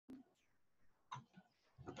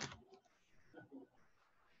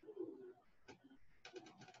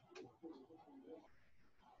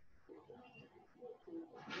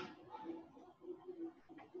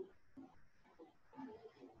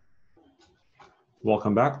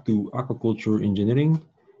Welcome back to Aquaculture Engineering.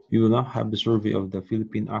 We will now have the survey of the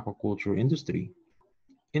Philippine aquaculture industry.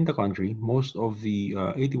 In the country, most of the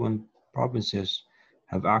 81 provinces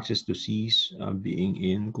have access to seas, being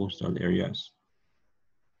in coastal areas.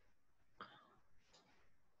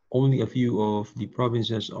 Only a few of the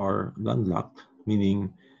provinces are landlocked,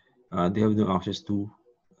 meaning they have no access to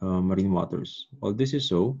marine waters. While this is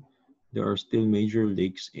so, there are still major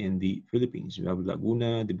lakes in the Philippines. We have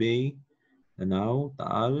Laguna, the Bay, Lanao,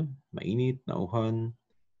 Taal, Mainit, Nauhan,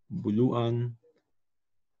 Buluan,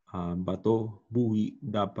 Bato, Buhi,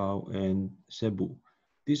 Davao, and Cebu.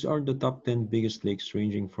 These are the top 10 biggest lakes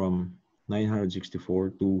ranging from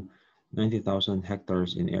 964 to 90,000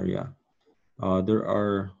 hectares in area. There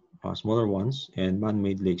are smaller ones and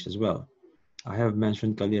man-made lakes as well. I have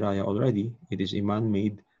mentioned Caliraya already. It is a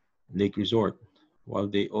man-made lake resort. While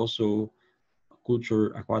they also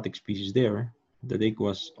culture aquatic species there, the lake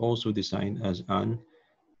was also designed as an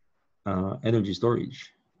energy storage.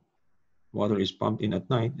 Water is pumped in at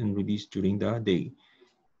night and released during the day.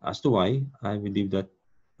 As to why, I will leave that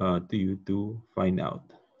to you to find out.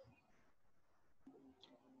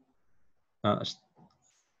 Uh,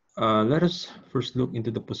 Let us first look into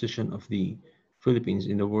the position of the Philippines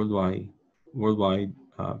in the worldwide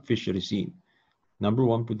fishery scene. Number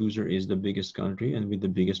one producer is the biggest country and with the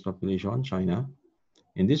biggest population, China.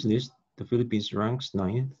 In this list, the Philippines ranks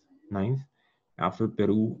ninth after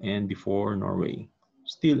Peru and before Norway.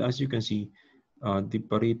 Still, as you can see, the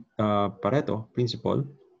Pareto principle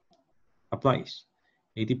applies.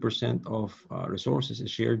 80% of resources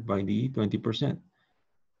is shared by the 20%.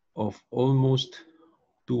 Of almost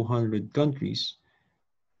 200 countries,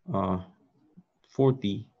 uh,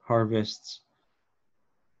 40 harvests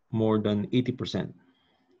more than 80%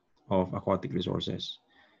 of aquatic resources.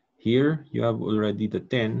 Here, you have already the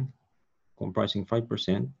 10 comprising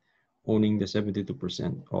 5%, owning the 72%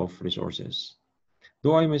 of resources.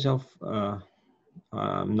 Though I myself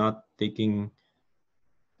am not taking,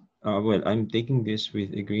 I'm taking this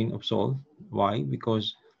with a grain of salt. Why?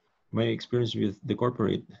 Because my experience with the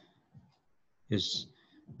corporate is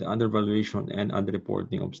the undervaluation and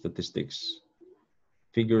underreporting of statistics.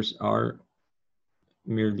 Figures are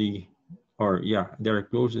merely, they're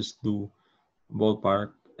closest to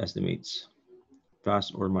ballpark estimates, plus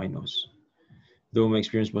or minus. Though my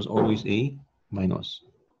experience was always a minus.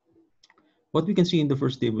 What we can see in the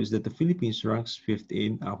first table is that the Philippines ranks fifth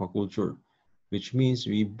in aquaculture, which means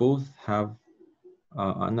we both have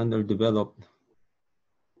an underdeveloped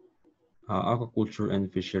aquaculture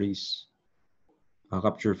and fisheries,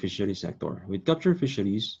 capture fisheries sector. With capture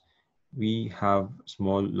fisheries, we have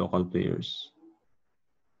small local players,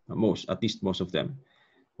 at least most of them,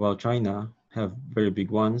 while China have very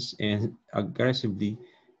big ones and aggressively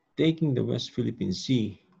taking the West Philippine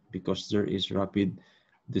Sea because there is rapid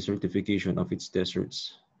desertification of its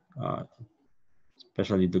deserts, uh,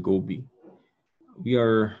 especially the Gobi. We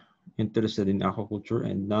are interested in aquaculture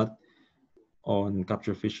and not on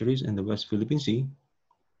capture fisheries in the West Philippine Sea.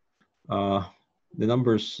 The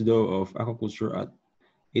numbers, though, of aquaculture at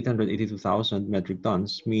 882,000 metric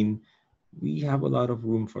tons mean we have a lot of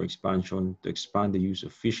room for expansion to expand the use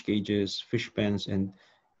of fish cages, fish pens, and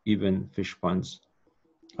even fish ponds.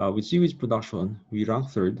 With seaweed production, we rank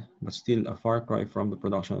third, but still a far cry from the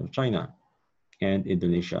production of China and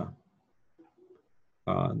Indonesia.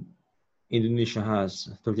 Uh, Indonesia has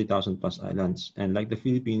 30,000 plus islands, and like the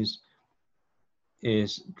Philippines,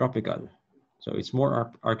 is tropical. So it's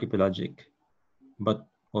more archipelagic, but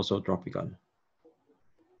also tropical.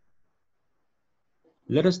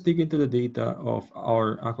 Let us dig into the data of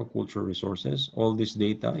our aquaculture resources. All this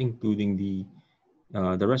data, including the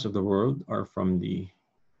rest of the world, are from the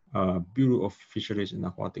Bureau of Fisheries and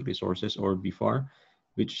Aquatic Resources, or BFAR,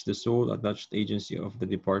 which is the sole attached agency of the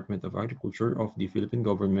Department of Agriculture of the Philippine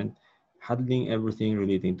government, handling everything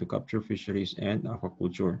relating to capture fisheries and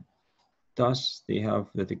aquaculture. Thus, they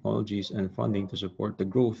have the technologies and funding to support the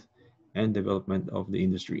growth and development of the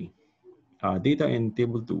industry. Data in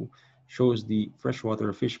Table 2 shows the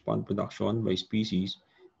freshwater fish pond production by species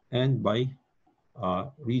and by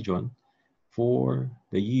region for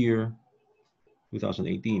the year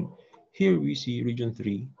 2018. Here we see Region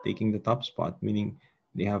 3 taking the top spot, meaning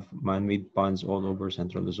they have man-made ponds all over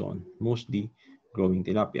Central Luzon, mostly growing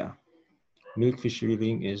tilapia. Milk fish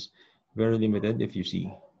rearing is very limited if you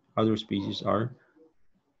see. Other species are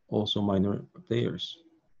also minor players.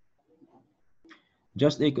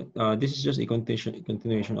 This is just a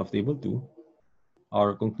continuation of Table 2.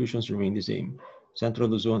 Our conclusions remain the same. Central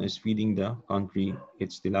Luzon is feeding the country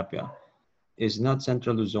its tilapia. Is not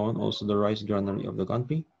Central Luzon also the rice granary of the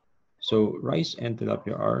country? So rice and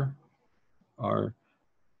tilapia are are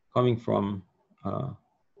coming from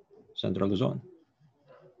Central Luzon.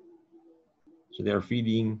 So they are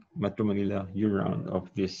feeding Metro Manila year-round of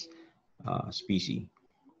this species.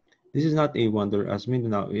 This is not a wonder, as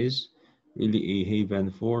Mindanao is really a haven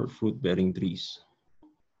for fruit-bearing trees.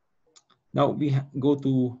 Now we go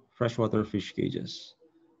to freshwater fish cages.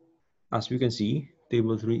 As we can see,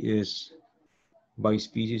 Table 3 is by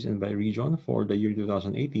species and by region for the year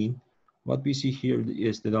 2018. What we see here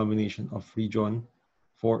is the domination of region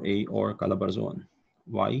 4A or Calabarzon.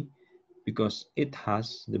 Why? Because it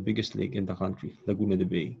has the biggest lake in the country, Laguna de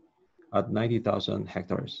Bay, at 90,000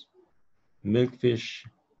 hectares. Milkfish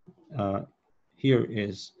here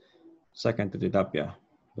is second to tilapia.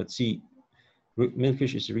 But see,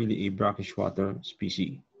 milkfish is really a brackish water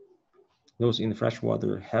species. Those in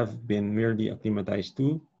freshwater have been merely acclimatized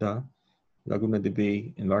to the Laguna de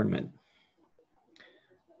Bay environment.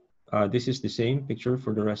 This is the same picture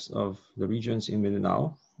for the rest of the regions in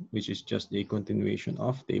Mindanao, which is just a continuation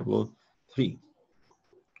of Table 3.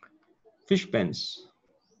 Fish pens,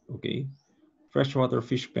 okay. Freshwater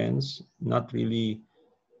fish pens, not really,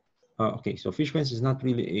 okay, so fish pens is not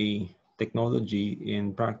really a technology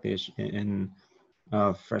in practice in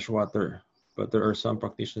freshwater, but there are some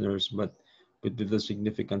practitioners, but with the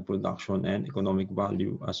significant production and economic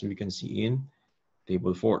value, as we can see in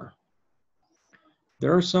Table 4.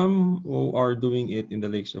 There are some who are doing it in the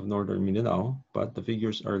lakes of northern Mindanao, but the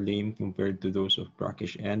figures are lame compared to those of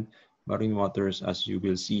brackish and marine waters, as you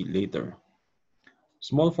will see later.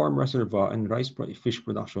 Small farm reservoir and rice fish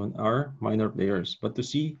production are minor players, but to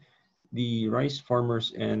see the rice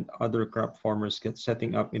farmers and other crop farmers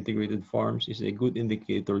setting up integrated farms is a good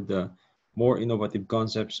indicator the more innovative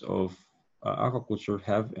concepts of aquaculture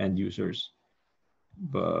have end users.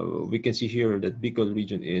 But we can see here that Bicol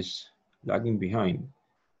region is lagging behind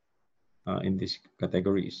in these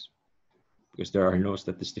categories because there are no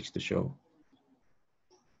statistics to show.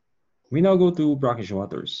 We now go to brackish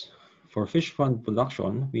waters. For fish fund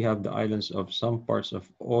production, we have the islands of some parts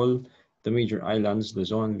of all the major islands,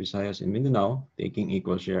 Luzon, Visayas, and Mindanao, taking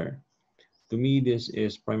equal share. To me, this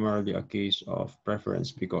is primarily a case of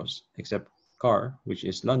preference because, except CAR, which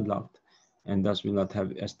is landlocked and thus will not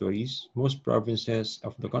have estuaries, most provinces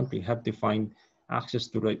of the country have to find access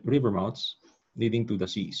to river mouths leading to the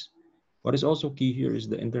seas. What is also key here is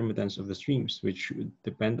the intermittence of the streams, which should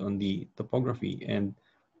depend on the topography and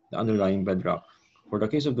the underlying bedrock. For the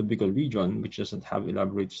case of the Bicol region, which doesn't have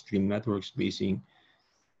elaborate stream networks basing,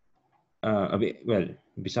 well,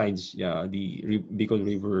 besides the Bicol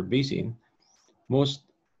River Basin, most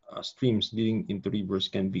streams leading into rivers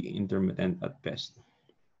can be intermittent at best.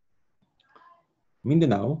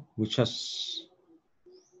 Mindanao, which has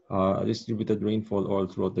distributed rainfall all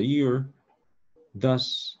throughout the year,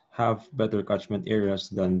 does have better catchment areas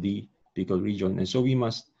than the Bicol region. And so we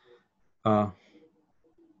must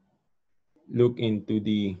look into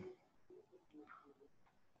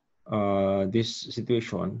this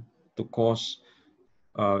situation to cause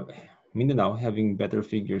Mindanao having better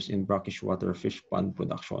figures in brackish water fish pond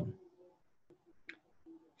production.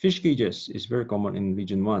 Fish cages is very common in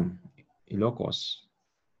Region 1, Ilocos,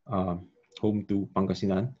 home to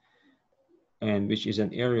Pangasinan, and which is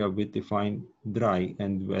an area with defined dry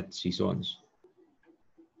and wet seasons.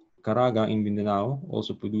 Caraga in Mindanao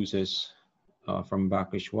also produces from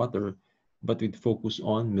brackish water, but with focus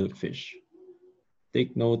on milkfish.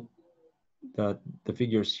 Take note that the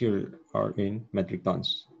figures here are in metric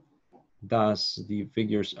tons. Thus, the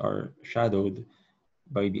figures are shadowed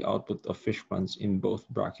by the output of fish ponds in both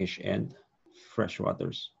brackish and fresh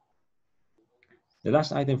waters. The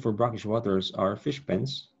last item for brackish waters are fish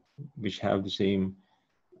pens, which have the same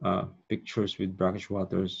pictures with brackish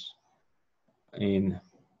waters in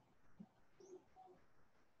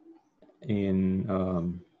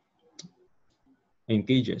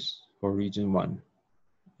cages for Region 1.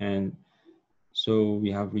 And so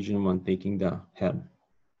we have Region 1 taking the helm.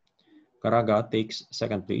 Caraga takes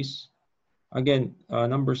second place. Again,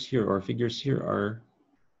 numbers here or figures here are,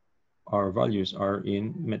 our values are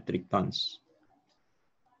in metric tons.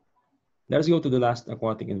 Let's go to the last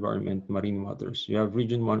aquatic environment, marine waters. You have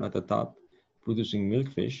Region 1 at the top, producing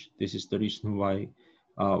milkfish. This is the reason why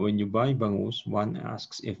when you buy bangus, one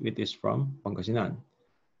asks if it is from Pangasinan.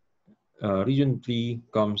 Region 3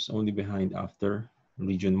 comes only behind after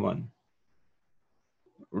Region 1.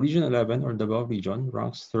 Region 11, or Davao region,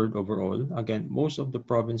 ranks third overall. Again, most of the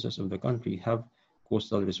provinces of the country have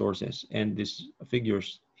coastal resources, and these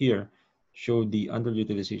figures here show the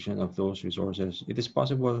underutilization of those resources. It is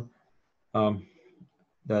possible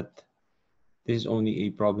that this is only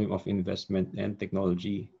a problem of investment and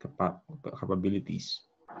technology capabilities.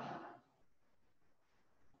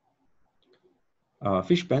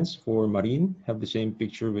 Fish pens for marine have the same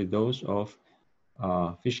picture with those of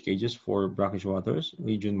fish cages for brackish waters.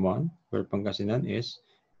 Region 1, where Pangasinan is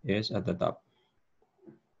at the top.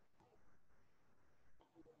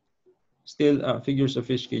 Still, figures of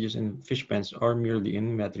fish cages and fish pens are merely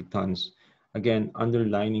in metric tons, again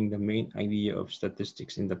underlining the main idea of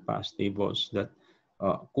statistics in the past tables that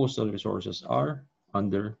coastal resources are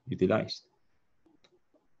underutilized.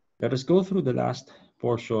 Let us go through the last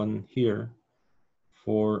portion here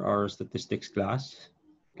for our statistics class.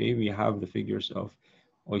 Okay, we have the figures of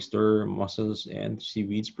oyster, mussels, and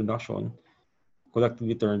seaweeds production,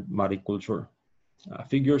 collectively termed mariculture.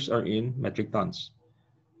 Figures are in metric tons.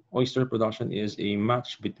 Oyster production is a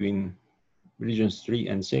match between regions 3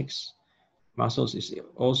 and 6. Mussels is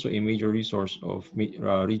also a major resource of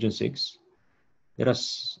region 6. Let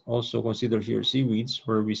us also consider here seaweeds,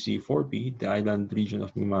 where we see 4P, the island region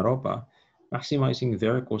of Mimaropa, maximizing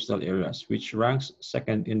their coastal areas, which ranks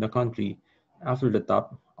second in the country after the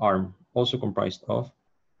top arm, also comprised of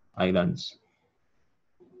islands.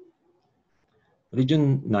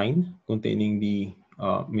 Region 9, containing the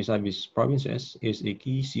Misamis provinces, is a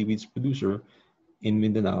key seaweeds producer in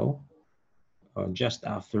Mindanao, just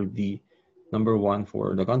after the number 1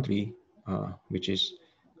 for the country, which is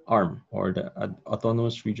ARM, or the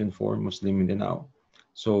Autonomous Region for Muslim Mindanao.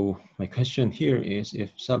 So my question here is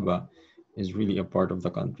if Sabah is really a part of the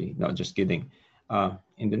country. No, just kidding.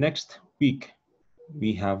 In the next week,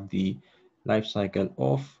 we have the life cycle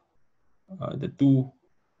of the two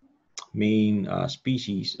main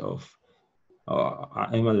species of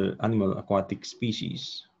animal aquatic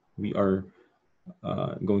species we are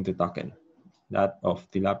going to tackle, that of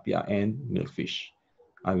tilapia and milkfish.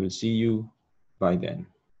 I will see you by then.